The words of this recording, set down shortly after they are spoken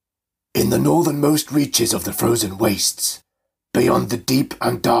In the northernmost reaches of the frozen wastes, beyond the deep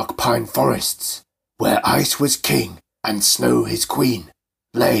and dark pine forests, where ice was king and snow his queen,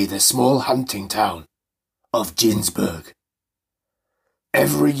 lay the small hunting town of Ginsburg.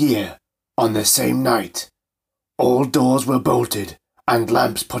 Every year, on the same night, all doors were bolted and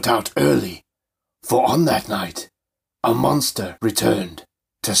lamps put out early, for on that night a monster returned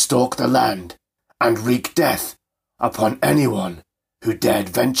to stalk the land and wreak death upon anyone who dared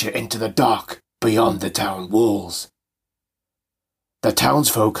venture into the dark beyond the town walls. The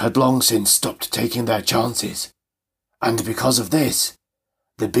townsfolk had long since stopped taking their chances, and because of this,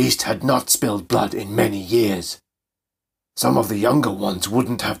 the beast had not spilled blood in many years. Some of the younger ones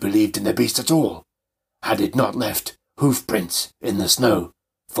wouldn't have believed in the beast at all, had it not left hoof prints in the snow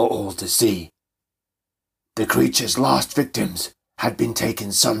for all to see. The creature's last victims had been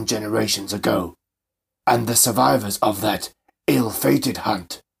taken some generations ago, and the survivors of that ill-fated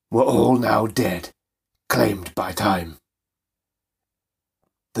hunt were all now dead, claimed by time.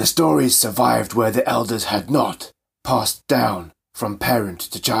 The stories survived where the elders had not, passed down from parent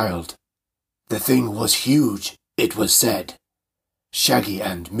to child. The thing was huge, it was said, shaggy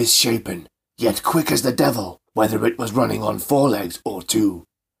and misshapen, yet quick as the devil, whether it was running on 4 legs or 2.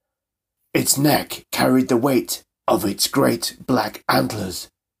 Its neck carried the weight of its great black antlers,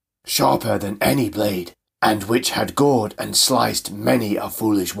 sharper than any blade, and which had gored and sliced many a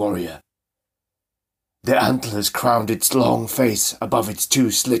foolish warrior. The antlers crowned its long face above its 2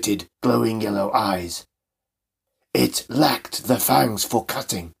 slitted, glowing yellow eyes. It lacked the fangs for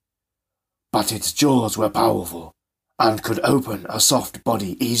cutting, but its jaws were powerful, and could open a soft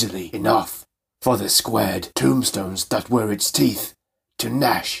body easily enough for the squared tombstones that were its teeth to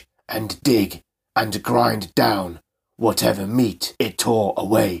gnash and dig and grind down whatever meat it tore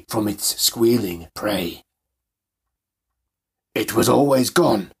away from its squealing prey. It was always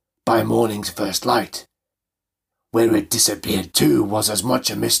gone by morning's first light. Where it disappeared to was as much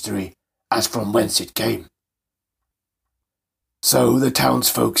a mystery as from whence it came. So the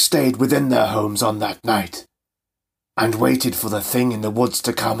townsfolk stayed within their homes on that night, and waited for the thing in the woods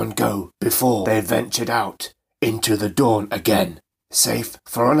to come and go before they ventured out into the dawn again, safe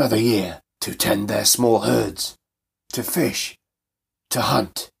for another year, to tend their small herds, to fish, to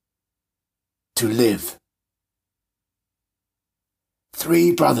hunt, to live.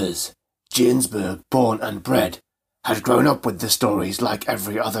 3 brothers, Ginsburg born and bred, had grown up with the stories like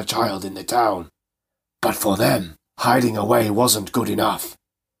every other child in the town. But for them, hiding away wasn't good enough.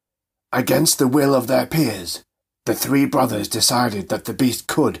 Against the will of their peers, the 3 brothers decided that the beast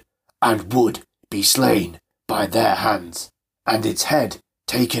could and would be slain by their hands, and its head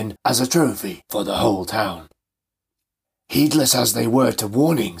taken as a trophy for the whole town. Heedless as they were to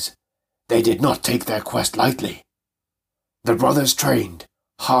warnings, they did not take their quest lightly. The brothers trained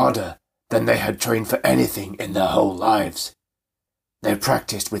harder than they had trained for anything in their whole lives. They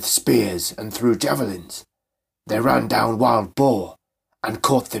practiced with spears and threw javelins. They ran down wild boar and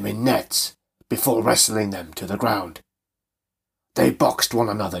caught them in nets before wrestling them to the ground. They boxed one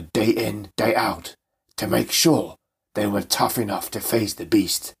another day in, day out to make sure they were tough enough to face the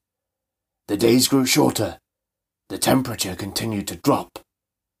beast. The days grew shorter, the temperature continued to drop,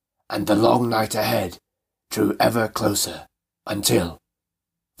 and the long night ahead drew ever closer until,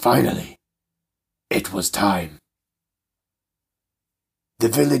 finally, it was time. The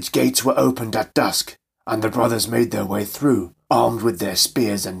village gates were opened at dusk, and the brothers made their way through, armed with their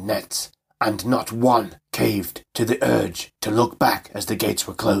spears and nets, and not one caved to the urge to look back as the gates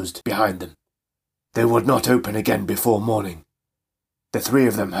were closed behind them. They would not open again before morning. The 3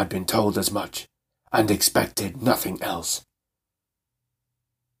 of them had been told as much, and expected nothing else.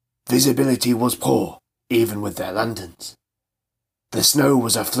 Visibility was poor, even with their lanterns. The snow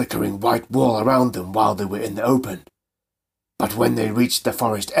was a flickering white wall around them while they were in the open, but when they reached the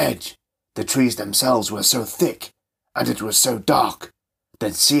forest edge, the trees themselves were so thick, and it was so dark,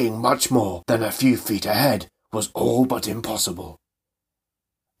 that seeing much more than a few feet ahead was all but impossible.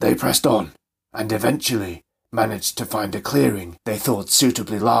 They pressed on, and eventually managed to find a clearing they thought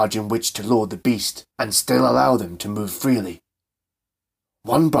suitably large in which to lure the beast and still allow them to move freely.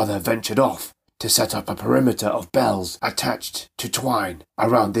 One brother ventured off to set up a perimeter of bells attached to twine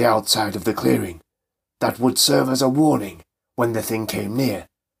around the outside of the clearing that would serve as a warning when the thing came near.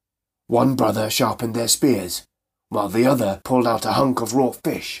 One brother sharpened their spears, while the other pulled out a hunk of raw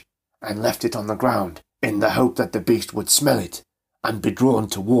fish and left it on the ground in the hope that the beast would smell it and be drawn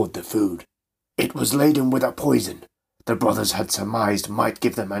toward the food. It was laden with a poison the brothers had surmised might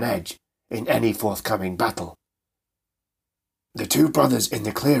give them an edge in any forthcoming battle. The 2 brothers in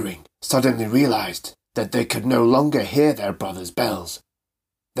the clearing suddenly realized that they could no longer hear their brother's bells.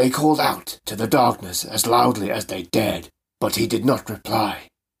 They called out to the darkness as loudly as they dared, but he did not reply.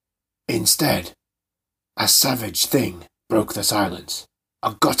 Instead, a savage thing broke the silence,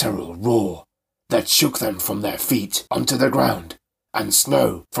 a guttural roar that shook them from their feet onto the ground and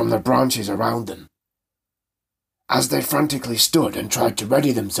snow from the branches around them. As they frantically stood and tried to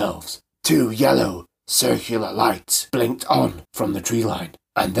ready themselves, two yellow, circular lights blinked on from the tree line,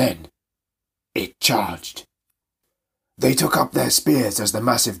 and then it charged. They took up their spears as the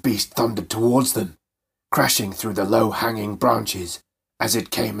massive beast thundered towards them, crashing through the low-hanging branches as it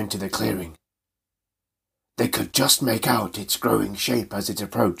came into the clearing. They could just make out its growing shape as it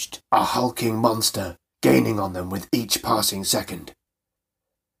approached, a hulking monster gaining on them with each passing second.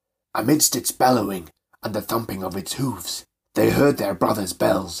 Amidst its bellowing and the thumping of its hooves, they heard their brothers'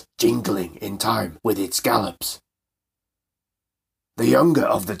 bells jingling in time with its gallops. The younger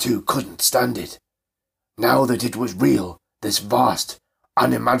of the two couldn't stand it. Now that it was real, this vast,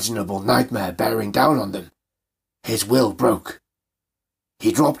 unimaginable nightmare bearing down on them, his will broke.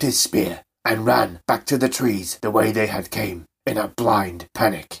 He dropped his spear and ran back to the trees the way they had came, in a blind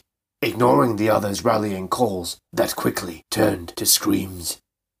panic, ignoring the others' rallying calls that quickly turned to screams.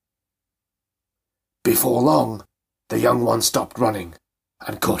 Before long, the young one stopped running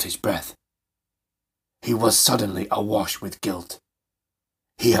and caught his breath. He was suddenly awash with guilt.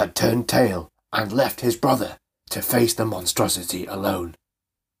 He had turned tail and left his brother to face the monstrosity alone.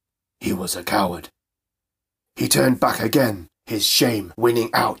 He was a coward. He turned back again, his shame winning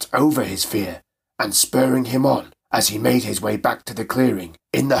out over his fear and spurring him on as he made his way back to the clearing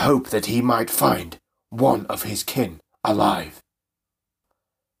in the hope that he might find one of his kin alive.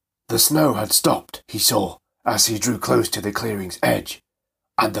 The snow had stopped, he saw, as he drew close to the clearing's edge,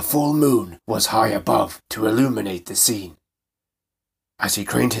 and the full moon was high above to illuminate the scene. As he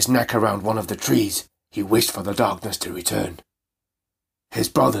craned his neck around one of the trees, he wished for the darkness to return. His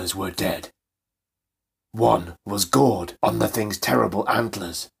brothers were dead. One was gored on the thing's terrible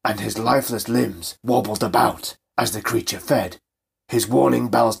antlers, and his lifeless limbs wobbled about as the creature fed, his warning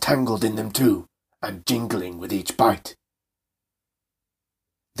bells tangled in them too, and jingling with each bite.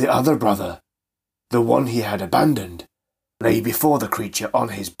 The other brother, the one he had abandoned, lay before the creature on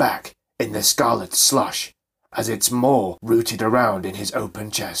his back in the scarlet slush, as its maw rooted around in his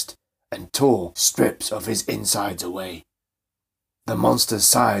open chest and tore strips of his insides away. The monster's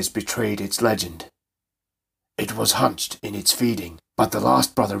size betrayed its legend. It was hunched in its feeding, but the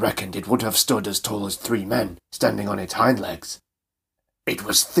last brother reckoned it would have stood as tall as 3 men standing on its hind legs. It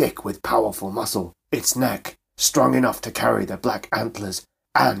was thick with powerful muscle, its neck strong enough to carry the black antlers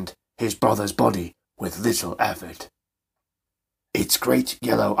and his brother's body with little effort. Its great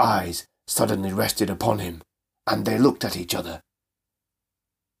yellow eyes suddenly rested upon him, and they looked at each other.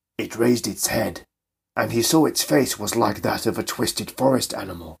 It raised its head, and he saw its face was like that of a twisted forest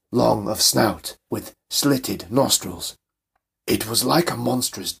animal, long of snout, with slitted nostrils. It was like a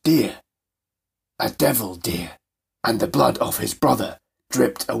monstrous deer, a devil deer, and the blood of his brother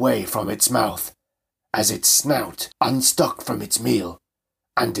dripped away from its mouth as its snout unstuck from its meal,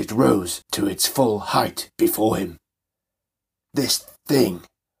 and it rose to its full height before him. This thing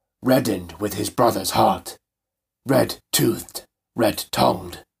reddened with his brother's heart, red-toothed,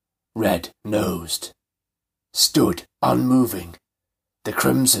 red-tongued, red-nosed, stood unmoving, the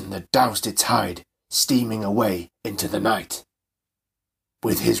crimson that doused its hide steaming away into the night.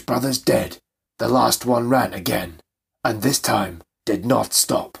 With his brothers dead, the last one ran again, and this time did not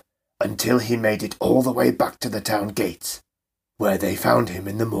stop until he made it all the way back to the town gates, where they found him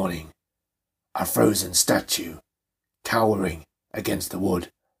in the morning, a frozen statue, cowering against the wood.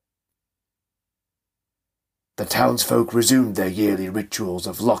 The townsfolk resumed their yearly rituals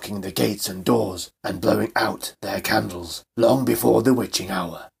of locking the gates and doors and blowing out their candles long before the witching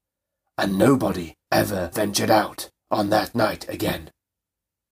hour, and nobody ever ventured out on that night again.